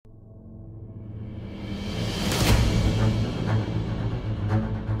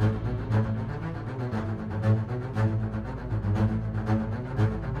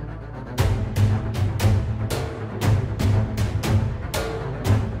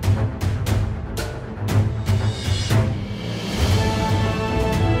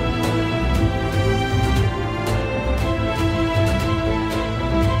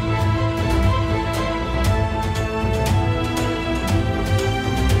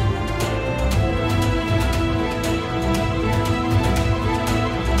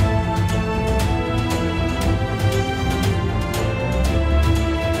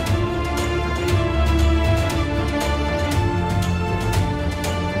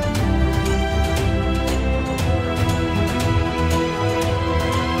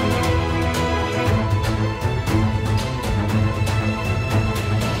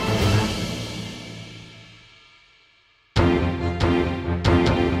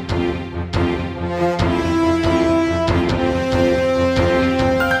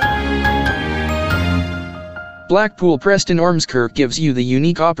Blackpool Preston Ormskirk gives you the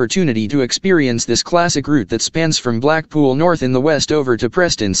unique opportunity to experience this classic route that spans from Blackpool north in the west over to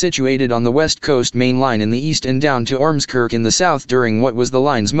Preston, situated on the West Coast Main Line in the east, and down to Ormskirk in the south during what was the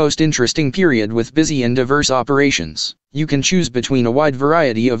line's most interesting period with busy and diverse operations. You can choose between a wide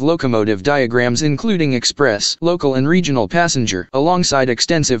variety of locomotive diagrams including express, local and regional passenger, alongside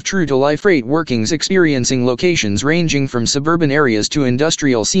extensive true-to-life freight workings experiencing locations ranging from suburban areas to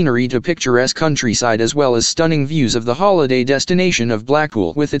industrial scenery to picturesque countryside, as well as stunning views of the holiday destination of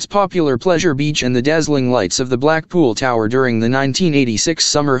Blackpool with its popular pleasure beach and the dazzling lights of the Blackpool Tower during the 1986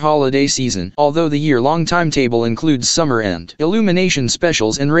 summer holiday season. Although the year-long timetable includes summer and illumination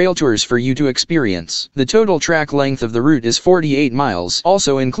specials and rail tours for you to experience, the total track length of the route is 48 miles.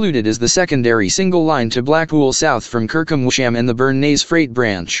 Also included is the secondary single line to Blackpool south from Kirkham-Wisham and the Burnnays Freight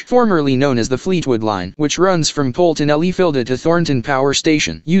Branch, formerly known as the Fleetwood Line, which runs from Poulton-le-Filda to Thornton Power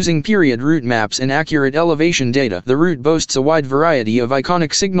Station. Using period route maps and accurate elevation data, the route boasts a wide variety of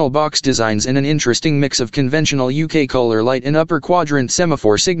iconic signal box designs and an interesting mix of conventional UK color light and upper quadrant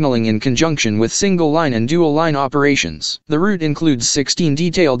semaphore signaling in conjunction with single line and dual line operations. The route includes 16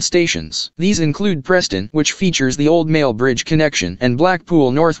 detailed stations. These include Preston, which features the Old Mail Bridge connection, and Blackpool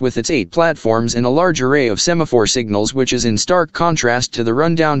North with its 8 platforms and a large array of semaphore signals, which is in stark contrast to the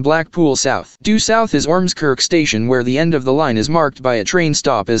rundown Blackpool South. Due south is Ormskirk Station, where the end of the line is marked by a train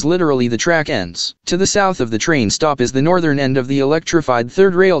stop as literally the track ends. To the south of the train stop is the northern end of the electrified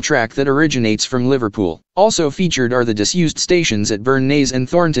third rail track that originates from Liverpool. Also featured are the disused stations at Burnnays and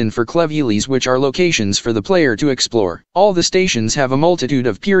Thornton for Cleveland, which are locations for the player to explore. All the stations have a multitude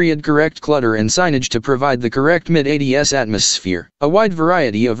of period-correct clutter and signage to provide the correct mid-80s atmosphere. A wide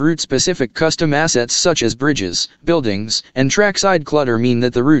variety of route-specific custom assets such as bridges, buildings, and trackside clutter mean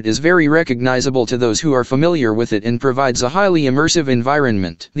that the route is very recognizable to those who are familiar with it and provides a highly immersive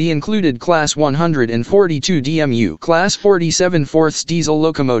environment. The included Class 142 DMU, Class 47/4 diesel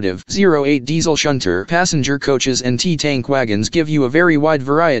locomotive, 08 diesel shunter, passenger coaches and T-tank wagons give you a very wide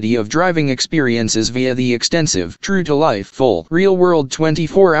variety of driving experiences via the extensive, true-to-life, full, real-world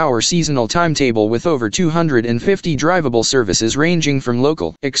 24-hour seasonal timetable with over 250 drivable services ranging from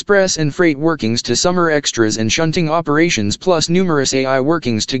local, express and freight workings to summer extras and shunting operations, plus numerous AI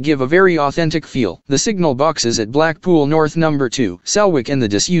workings to give a very authentic feel. The signal boxes at Blackpool North No. 2, Selwick and the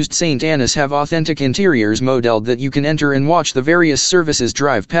disused St. Annis have authentic interiors modeled that you can enter and watch the various services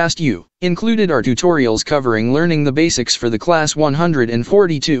drive past you. Included are tutorials covering learning the basics for the Class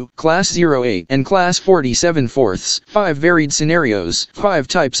 142, Class 08, and Class 47/4, 5 varied scenarios, 5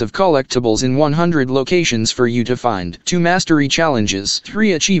 types of collectibles in 100 locations for you to find, 2 mastery challenges,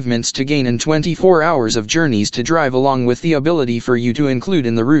 3 achievements to gain, and 24 hours of journeys to drive, along with the ability for you to include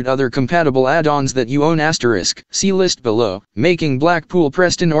in the route other compatible add-ons that you own. See list below, making Blackpool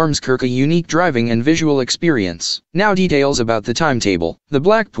Preston Ormskirk a unique driving and visual experience. Now details about the timetable. The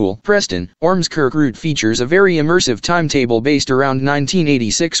Blackpool Preston Ormskirk route features a very immersive timetable based around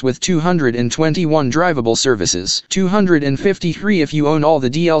 1986 with 221 drivable services, 253 if you own all the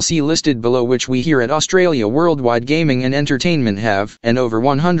DLC listed below, which we here at Australia Worldwide Gaming and Entertainment have, and over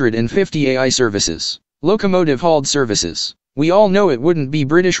 150 AI services. Locomotive hauled services. We all know it wouldn't be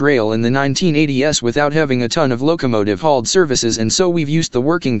British Rail in the 1980s without having a ton of locomotive hauled services, and so we've used the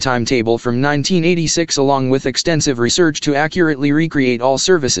working timetable from 1986 along with extensive research to accurately recreate all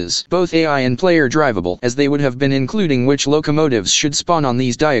services, both AI and player drivable, as they would have been, including which locomotives should spawn on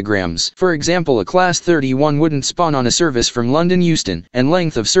these diagrams. For example, a Class 31 wouldn't spawn on a service from London Euston, and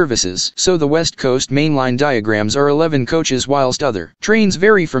length of services, so the West Coast mainline diagrams are 11 coaches whilst other trains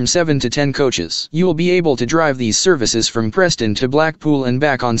vary from 7 to 10 coaches. You will be able to drive these services from Preston to Blackpool and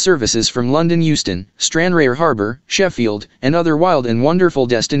back on services from London Euston, Stranraer Harbour, Sheffield, and other wild and wonderful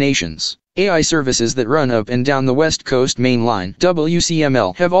destinations. AI services that run up and down the West Coast Main Line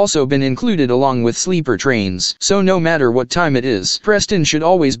 (WCML) have also been included along with sleeper trains, so no matter what time it is, Preston should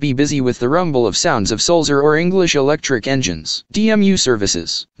always be busy with the rumble of sounds of Sulzer or English electric engines. DMU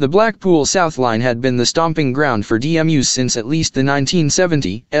services. The Blackpool South Line had been the stomping ground for DMUs since at least the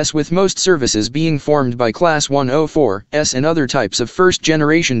 1970s, with most services being formed by Class 104s and other types of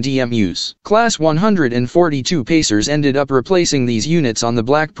first-generation DMUs. Class 142 Pacers ended up replacing these units on the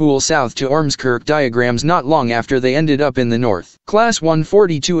Blackpool South to Ormskirk diagrams not long after they ended up in the north. Class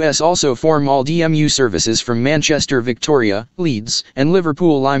 142s also form all DMU services from Manchester Victoria, Leeds, and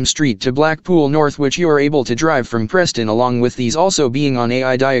Liverpool Lime Street to Blackpool North, which you are able to drive from Preston, along with these also being on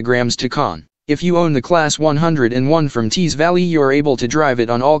AI diagrams to Con. If you own the Class 101 from Tees Valley, you are able to drive it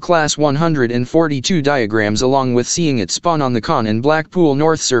on all Class 142 diagrams along with seeing it spawn on the Con and Blackpool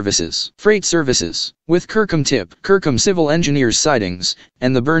North services. Freight services. With Kirkham Tip, Kirkham Civil Engineers sidings,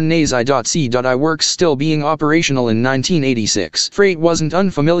 and the Burnnays I.C.I works still being operational in 1986, freight wasn't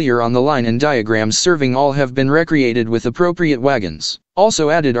unfamiliar on the line, and diagrams serving all have been recreated with appropriate wagons. Also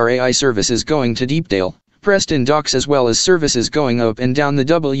added are AI services going to Deepdale, Preston docks, as well as services going up and down the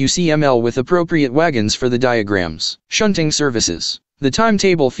WCML with appropriate wagons for the diagrams. Shunting services. The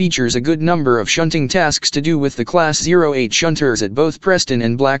timetable features a good number of shunting tasks to do with the Class 08 shunters at both Preston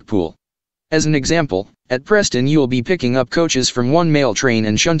and Blackpool. As an example, at Preston you will be picking up coaches from one mail train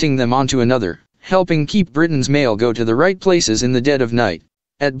and shunting them onto another, helping keep Britain's mail go to the right places in the dead of night.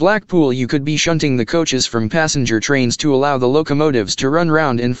 At Blackpool you could be shunting the coaches from passenger trains to allow the locomotives to run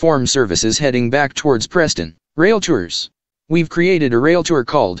round and form services heading back towards Preston. Rail tours. We've created a rail tour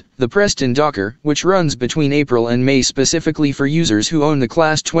called the Preston Docker, which runs between April and May specifically for users who own the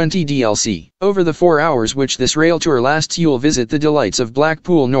Class 20 DLC. Over the 4 hours which this rail tour lasts, you'll visit the delights of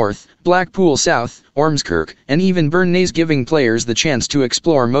Blackpool North, Blackpool South, Ormskirk, and even Burnnays, giving players the chance to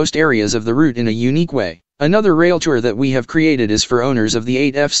explore most areas of the route in a unique way. Another rail tour that we have created is for owners of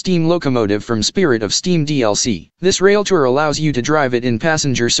the 8F steam locomotive from Spirit of Steam DLC. This rail tour allows you to drive it in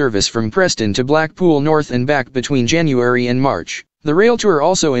passenger service from Preston to Blackpool North and back between January and March. The rail tour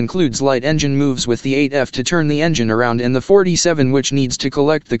also includes light engine moves with the 8F to turn the engine around and the 47 which needs to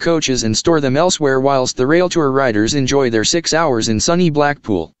collect the coaches and store them elsewhere, whilst the rail tour riders enjoy their 6 hours in sunny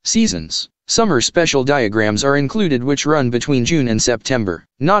Blackpool. Seasons. Summer special diagrams are included which run between June and September.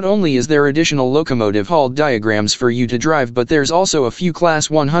 Not only is there additional locomotive hauled diagrams for you to drive, but there's also a few Class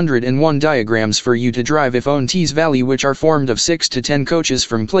 101 diagrams for you to drive if own Tees Valley, which are formed of 6 to 10 coaches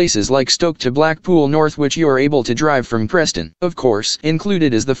from places like Stoke to Blackpool North, which you are able to drive from Preston. Of course,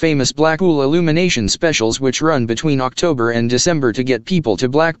 included is the famous Blackpool Illumination specials which run between October and December to get people to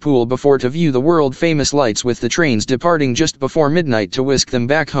Blackpool before to view the world famous lights, with the trains departing just before midnight to whisk them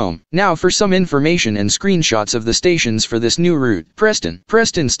back home. Now for some information and screenshots of the stations for this new route. Preston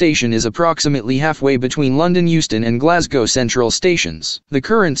Station is approximately halfway between London Euston and Glasgow Central stations. The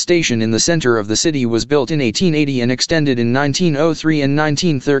current station in the centre of the city was built in 1880 and extended in 1903 and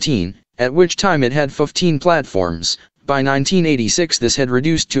 1913, at which time it had 15 platforms. By 1986 this had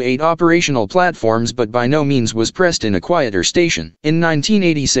reduced to 8 operational platforms, but by no means was Preston a quieter station. In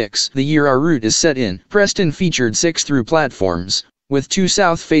 1986, the year our route is set in, Preston featured 6 through platforms, with 2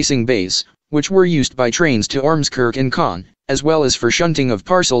 south-facing bays, which were used by trains to Ormskirk and Con, as well as for shunting of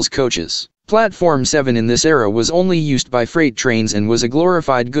parcels coaches. Platform 7 in this era was only used by freight trains and was a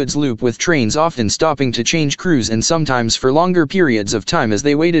glorified goods loop, with trains often stopping to change crews and sometimes for longer periods of time as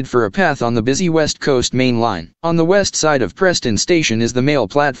they waited for a path on the busy West Coast main line. On the west side of Preston Station is the mail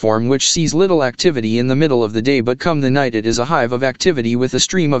platform, which sees little activity in the middle of the day, but come the night it is a hive of activity with a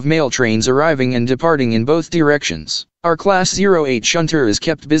stream of mail trains arriving and departing in both directions. Our Class 08 shunter is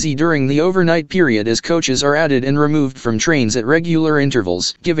kept busy during the overnight period as coaches are added and removed from trains at regular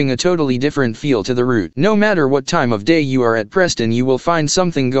intervals, giving a totally different feel to the route. No matter what time of day you are at Preston, you will find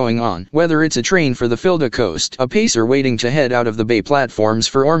something going on, whether it's a train for the Filda coast, a pacer waiting to head out of the bay platforms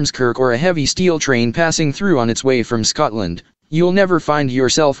for Ormskirk, or a heavy steel train passing through on its way from Scotland. You'll never find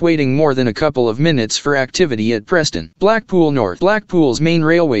yourself waiting more than a couple of minutes for activity at Preston. Blackpool North. Blackpool's main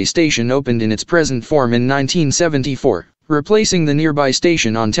railway station opened in its present form in 1974, replacing the nearby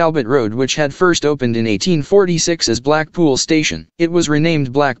station on Talbot Road, which had first opened in 1846 as Blackpool Station. It was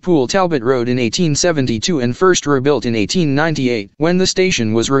renamed Blackpool Talbot Road in 1872 and first rebuilt in 1898. When the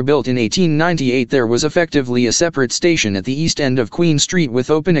station was rebuilt in 1898, there was effectively a separate station at the east end of Queen Street with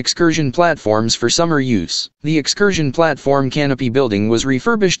open excursion platforms for summer use. The excursion platform canopy building was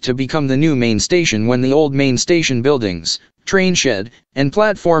refurbished to become the new main station when the old main station buildings, train shed, and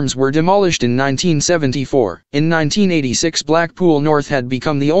platforms were demolished in 1974. In 1986, Blackpool North had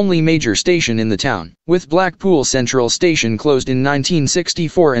become the only major station in the town, with Blackpool Central Station closed in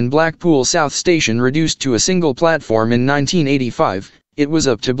 1964 and Blackpool South Station reduced to a single platform in 1985. It was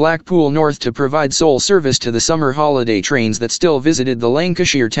up to Blackpool North to provide sole service to the summer holiday trains that still visited the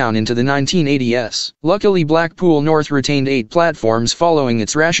Lancashire town into the 1980s. Luckily, Blackpool North retained 8 platforms following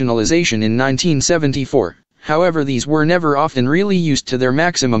its rationalisation in 1974. However, these were never often really used to their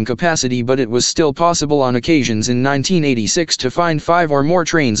maximum capacity, but it was still possible on occasions in 1986 to find 5 or more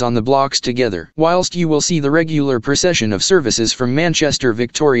trains on the blocks together. Whilst you will see the regular procession of services from Manchester,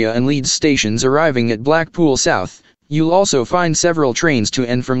 Victoria and Leeds stations arriving at Blackpool South, you'll also find several trains to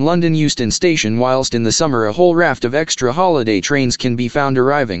and from London Euston Station, whilst in the summer a whole raft of extra holiday trains can be found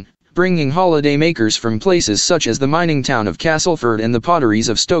arriving. bringing holidaymakers from places such as the mining town of Castleford and the potteries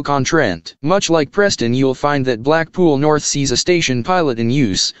of Stoke-on-Trent. Much like Preston, you'll find that Blackpool North sees a station pilot in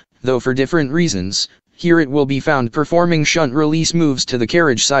use, though for different reasons. Here it will be found performing shunt release moves to the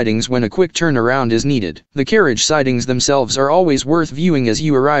carriage sidings when a quick turnaround is needed. The carriage sidings themselves are always worth viewing as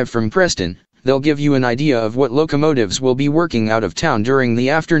you arrive from Preston. They'll give you an idea of what locomotives will be working out of town during the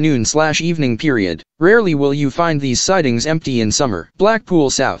afternoon/evening period. Rarely will you find these sidings empty in summer.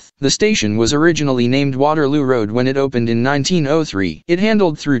 Blackpool South. The station was originally named Waterloo Road when it opened in 1903. It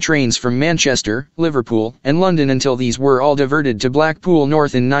handled through trains from Manchester, Liverpool, and London until these were all diverted to Blackpool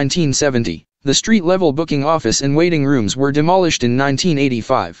North in 1970. The street-level booking office and waiting rooms were demolished in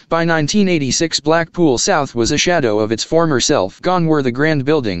 1985. By 1986, Blackpool South was a shadow of its former self. Gone were the grand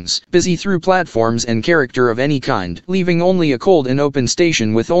buildings, busy through platforms and character of any kind, leaving only a cold and open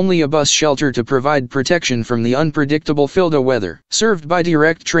station with only a bus shelter to provide protection from the unpredictable Filda weather. Served by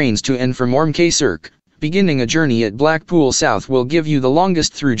direct trains to and from Ormskirk, beginning a journey at Blackpool South will give you the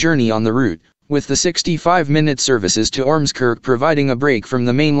longest through journey on the route, with the 65-minute services to Ormskirk providing a break from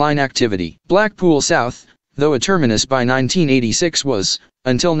the main line activity. Blackpool South, though a terminus by 1986, was,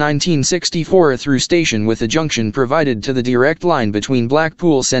 until 1964, a through station with a junction provided to the direct line between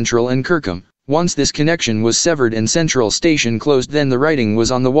Blackpool Central and Kirkham. Once this connection was severed and Central Station closed, then the writing was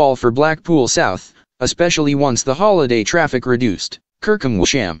on the wall for Blackpool South, especially once the holiday traffic reduced. Kirkham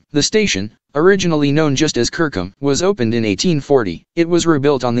Wisham. The station, originally known just as Kirkham, was opened in 1840. It was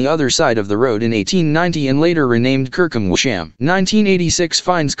rebuilt on the other side of the road in 1890 and later renamed Kirkham Wisham. 1986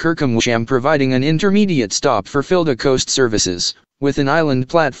 finds Kirkham Wisham providing an intermediate stop for Filda Coast services, with an island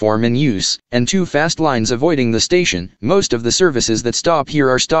platform in use, and 2 fast lines avoiding the station. Most of the services that stop here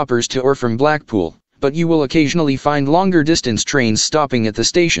are stoppers to or from Blackpool, but you will occasionally find longer distance trains stopping at the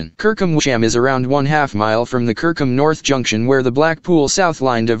station. Kirkham Wisham is around 1/2 mile from the Kirkham North Junction, where the Blackpool South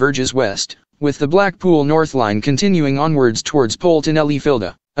line diverges west, with the Blackpool North line continuing onwards towards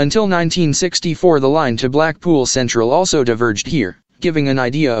Polton-le-Filda. Until 1964 the line to Blackpool Central also diverged here, giving an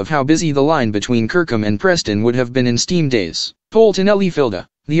idea of how busy the line between Kirkham and Preston would have been in steam days. Polton-le-Filda.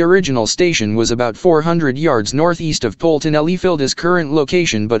 The original station was about 400 yards northeast of Polton-le-Filda's current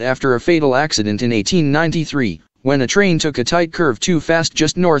location, but after a fatal accident in 1893, when a train took a tight curve too fast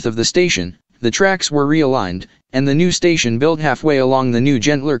just north of the station, the tracks were realigned, and the new station built halfway along the new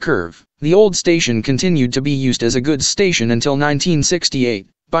gentler curve. The old station continued to be used as a goods station until 1968.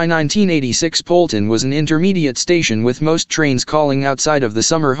 By 1986 Polton was an intermediate station with most trains calling outside of the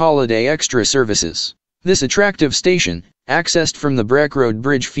summer holiday extra services. This attractive station, accessed from the Breck Road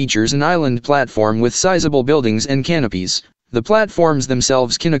Bridge, features an island platform with sizable buildings and canopies. The platforms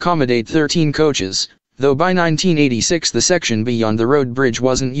themselves can accommodate 13 coaches, though by 1986 the section beyond the road bridge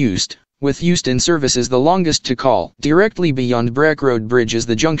wasn't used, with Euston services the longest to call. Directly beyond Breck Road Bridge is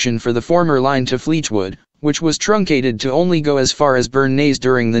the junction for the former line to Fleetwood, which was truncated to only go as far as Burnnays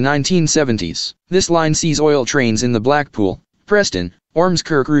during the 1970s. This line sees oil trains in the Blackpool, Preston,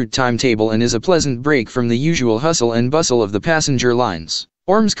 Ormskirk route timetable and is a pleasant break from the usual hustle and bustle of the passenger lines.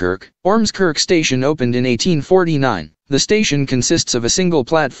 Ormskirk Station opened in 1849. The station consists of a single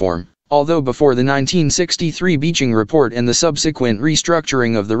platform, although before the 1963 Beeching Report and the subsequent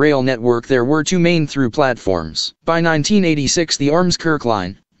restructuring of the rail network there were 2 main through platforms. By 1986 the Ormskirk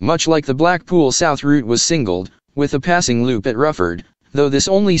line, much like the Blackpool South route, was singled, with a passing loop at Rufford, though this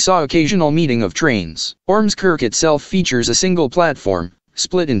only saw occasional meeting of trains. Ormskirk itself features a single platform,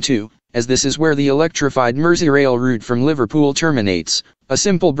 split in 2, as this is where the electrified Merseyrail route from Liverpool terminates. A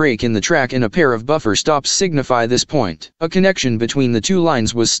simple break in the track and a pair of buffer stops signify this point. A connection between the 2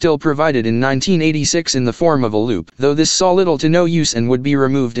 lines was still provided in 1986 in the form of a loop, though this saw little to no use and would be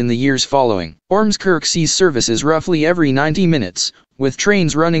removed in the years following. Ormskirk sees services roughly every 90 minutes, with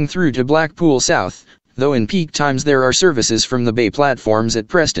trains running through to Blackpool South, though in peak times there are services from the bay platforms at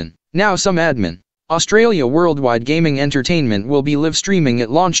Preston. Now some admin. Australia Worldwide Gaming Entertainment will be live streaming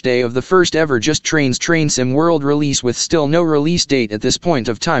at launch day of the first ever Just Trains Train Sim World release, with still no release date at this point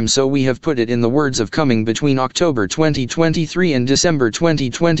of time, so we have put it in the words of coming between October 2023 and December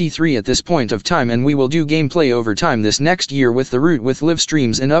 2023 at this point of time, and we will do gameplay over time this next year with the route with live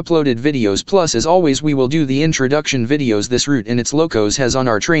streams and uploaded videos, plus as always we will do the introduction videos this route and its locos has on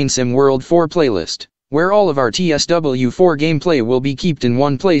our Train Sim World 4 playlist, where all of our TSW4 gameplay will be kept in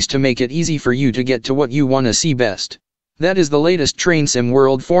one place to make it easy for you to get to what you want to see best. That is the latest Train Sim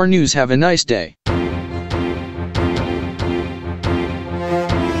World 4 news. Have a nice day.